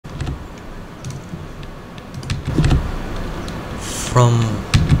From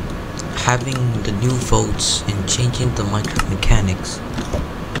having the new votes and changing the Minecraft mechanics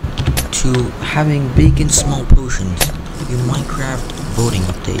to having big and small potions, your Minecraft voting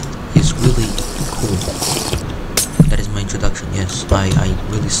update is really cool. That is my introduction. Yes, I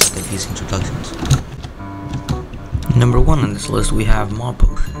really suck at these introductions. Number 1 on this list, we have mob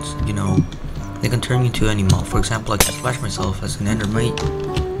potions. You know, they can turn you into any mob. For example, I can splash myself as an endermite.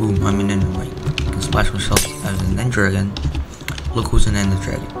 Boom, I'm an endermite. I can splash myself as an ender dragon. Look who's an ender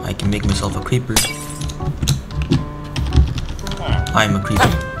dragon. I can make myself a creeper. I'm a creeper.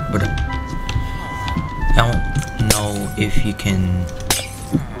 But I don't know if you can,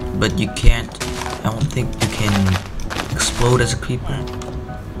 but you can't, I don't think you can explode as a creeper.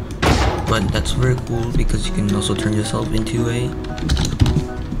 But that's very cool because you can also turn yourself into a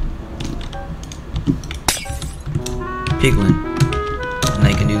piglin. And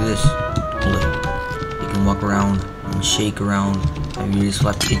I can do this. You can walk around and shake around and you just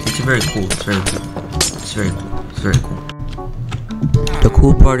it's very cool. It's very cool. It's very cool. It's very cool. The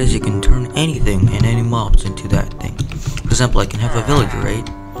cool part is you can turn anything and any mobs into that thing. For example, I can have a villager, right?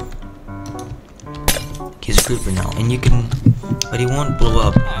 He's a creeper now, and you can, but he won't blow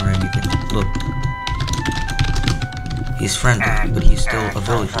up or anything. Look, he's friendly, but he's still a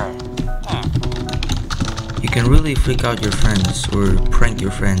villager. You can really freak out your friends or prank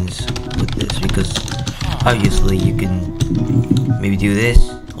your friends with this because obviously you can maybe do this.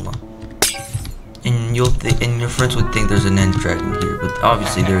 Hold on. And your friends would think there's an end dragon here, but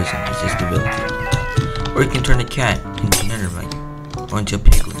obviously there isn't. It's just a villager. Or you can turn a cat into an endermite, or into a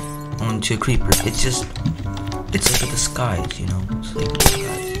piglin, or into a creeper. It's like a disguise, you know. It's like a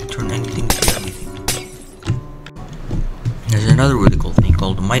disguise. Turn anything to everything. There's another really cool thing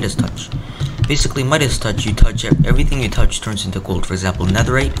called Midas Touch. Basically, Midas Touch, you touch everything you touch turns into gold. For example,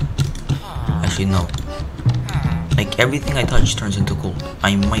 netherite. Actually, no. Like everything I touch turns into gold.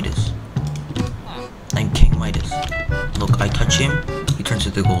 I'm Midas. I'm King Midas. Look, I touch him, he turns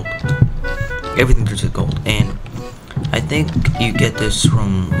into gold. Everything turns into gold. And I think you get this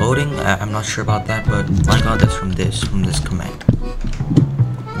from voting. I'm not sure about that, but I got this from this command.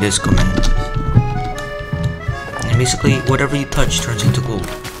 This command. And basically, whatever you touch turns into gold.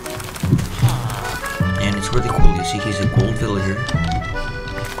 And it's really cool. You see, he's a gold villager.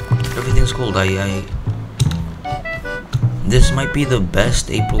 Everything's gold. This might be the best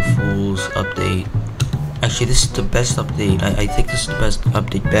April Fool's update. Actually, this is the best update. I think this is the best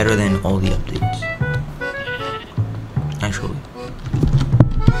update, better than all the updates. Actually.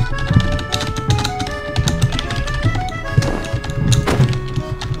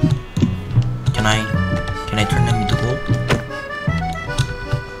 Can I turn them into gold?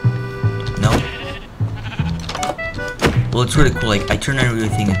 No? Well, it's really cool. Like, I turn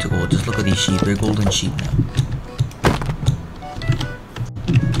everything into gold. Just look at these sheep. They're golden sheep now.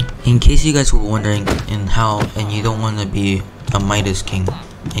 In case you guys were wondering and you don't want to be a Midas King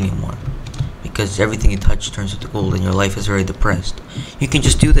anymore because everything you touch turns into gold and your life is very depressed, you can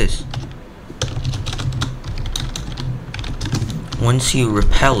just do this. Once you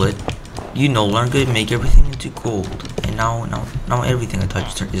repel it, you no longer make everything into gold, and now everything I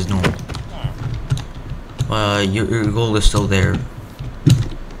touch is normal. Your gold is still there.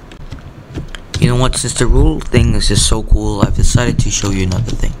 You know what, since the rule thing is just so cool, I've decided to show you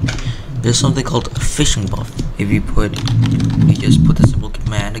another thing. There's something called a fishing buff. If you just put the simple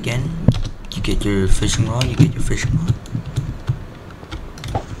command again, you get your fishing rod,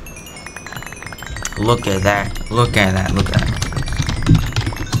 Look at that, look at that. Look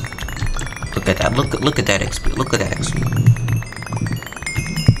at that XP, look at that XP.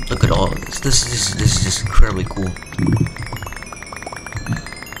 Look at all of this. This is just incredibly cool.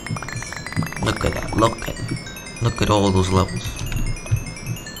 Look at that, look at all those levels.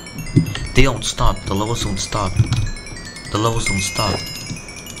 They don't stop, the levels don't stop.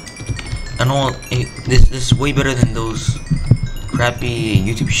 And all, this is way better than those crappy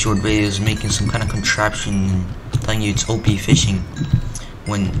YouTube short videos making some kind of contraption telling you it's OP fishing,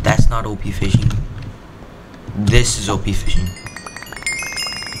 when that's not OP fishing. This is OP fishing.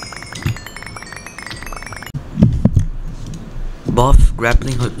 Buff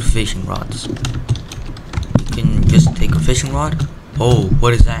grappling hook fishing rods. You can just take a fishing rod. Oh,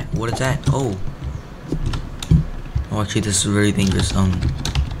 what is that? Oh, actually, this is very dangerous.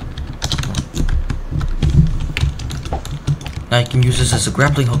 Now you can use this as a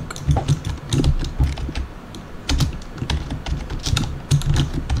grappling hook.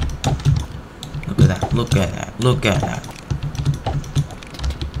 Look at that.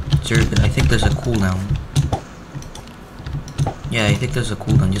 Seriously, I think there's a cooldown. Yeah, I think there's a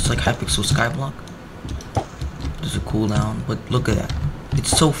cooldown, just like Hypixel skyblock. There's a cooldown, but look at that. It's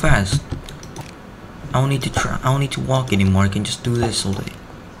so fast. I don't need to walk anymore. I can just do this all day.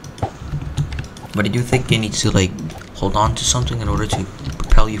 But I do think you need to like hold on to something in order to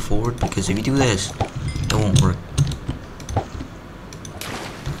propel you forward, because if you do this, it won't work.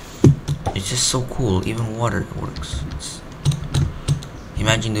 It's just so cool. Even water works.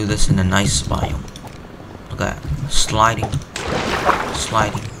 Imagine do this in a nice biome. Look at that. Sliding.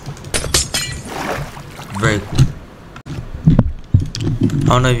 Very cool. I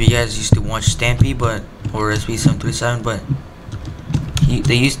don't know if you guys used to watch Stampy, or SB737, but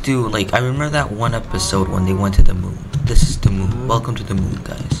they used to, like, I remember that one episode when they went to the moon. This is the moon. Welcome to the moon,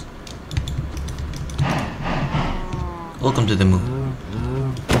 guys. Welcome to the moon.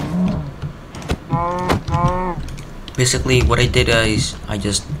 Basically, what I did is I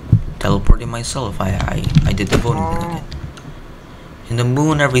just teleported myself. I did the voting thing again. In the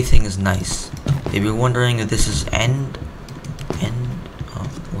moon, everything is nice. If you're wondering if this is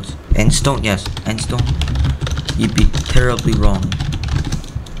endstone, yes, endstone, you'd be terribly wrong.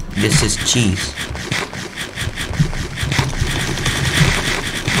 This is cheese.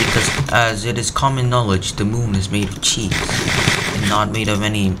 Because as it is common knowledge, the moon is made of cheese and not made of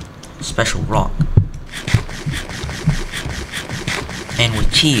any special rock. And with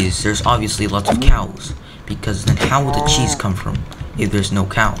cheese, there's obviously lots of cows, because then how would the cheese come from if there's no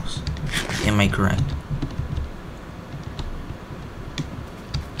cows? Am I correct?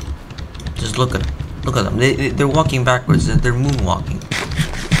 Just look at them. Look at them. They're walking backwards. They're moonwalking.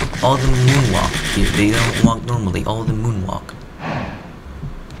 All of them moonwalk. They don't walk normally. All of them moonwalk.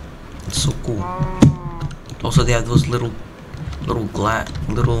 It's so cool. Also, they have those little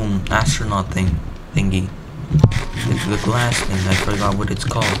astronaut thingy. The glass thing. I forgot what it's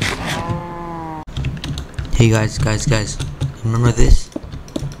called. Hey guys. Remember this?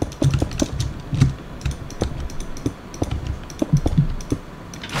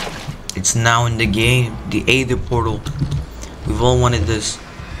 It's now in the game, the Aether portal. We've all wanted this,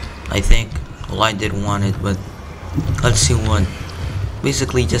 I think. Well, I did want it, but let's see what.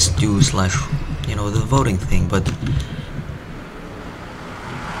 Basically, just do / the voting thing. But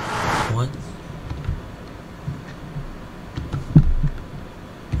what?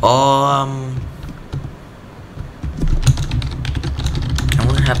 And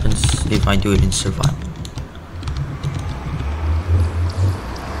what happens if I do it in survival?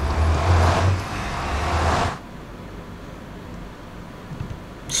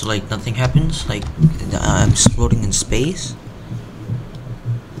 So like nothing happens? Like I'm just floating in space?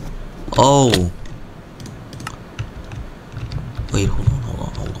 Oh. Wait,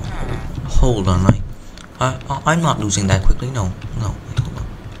 hold on. I'm not losing that quickly. No. Wait, hold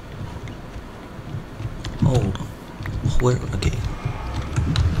on. Where? Okay.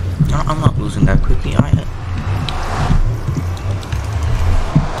 I'm not losing that quickly.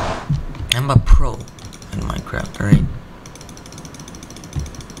 I'm a pro in Minecraft, alright?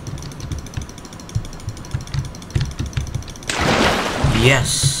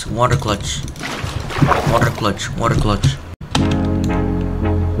 Yes, water clutch.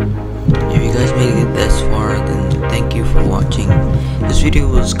 If you guys made it this far, then thank you for watching. This video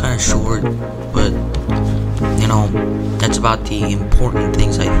was kind of short, but that's about the important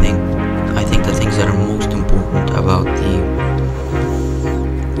things. I think the things that are most important about the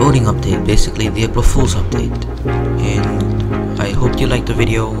voting update, basically the April Fool's update. And I hope you liked the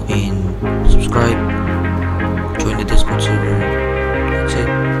video and subscribe, join the Discord server. That's it.